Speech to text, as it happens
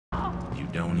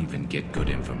don't even get good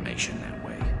information that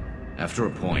way. After a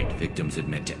point, victims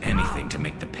admit to anything to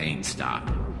make the pain stop.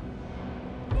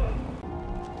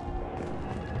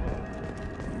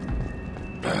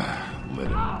 Let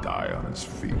him die on his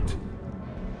feet.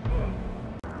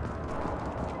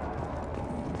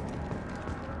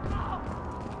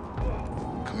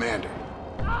 Commander,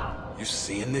 you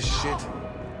seeing this shit?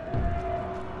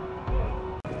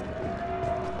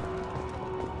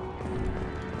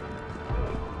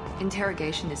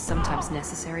 Interrogation is sometimes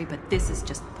necessary, but this is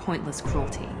just pointless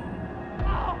cruelty.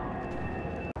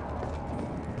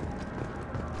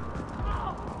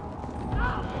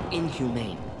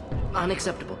 Inhumane.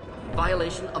 Unacceptable.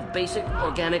 Violation of basic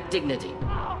organic dignity.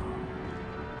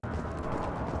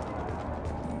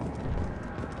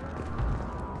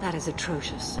 That is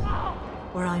atrocious.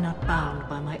 Were I not bound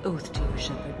by my oath to you,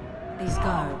 Shepard, these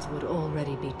guards would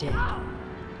already be dead.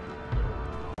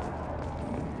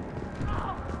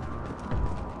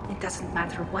 It doesn't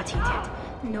matter what he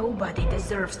did. Nobody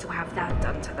deserves to have that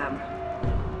done to them.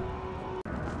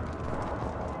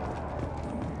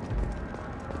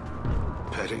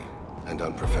 Petty and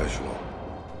unprofessional.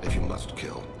 If you must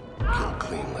kill, kill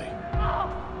cleanly.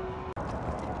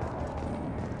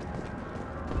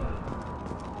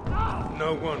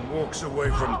 No one walks away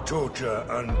from torture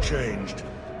unchanged.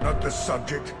 Not the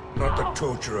subject, not the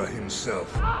torturer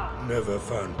himself. Never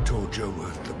found torture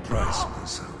worth the price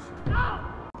myself.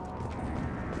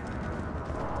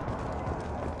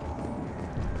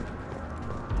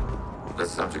 The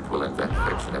subject will invent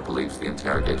fiction it believes the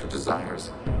interrogator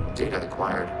desires. Data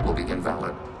acquired will be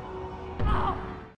invalid.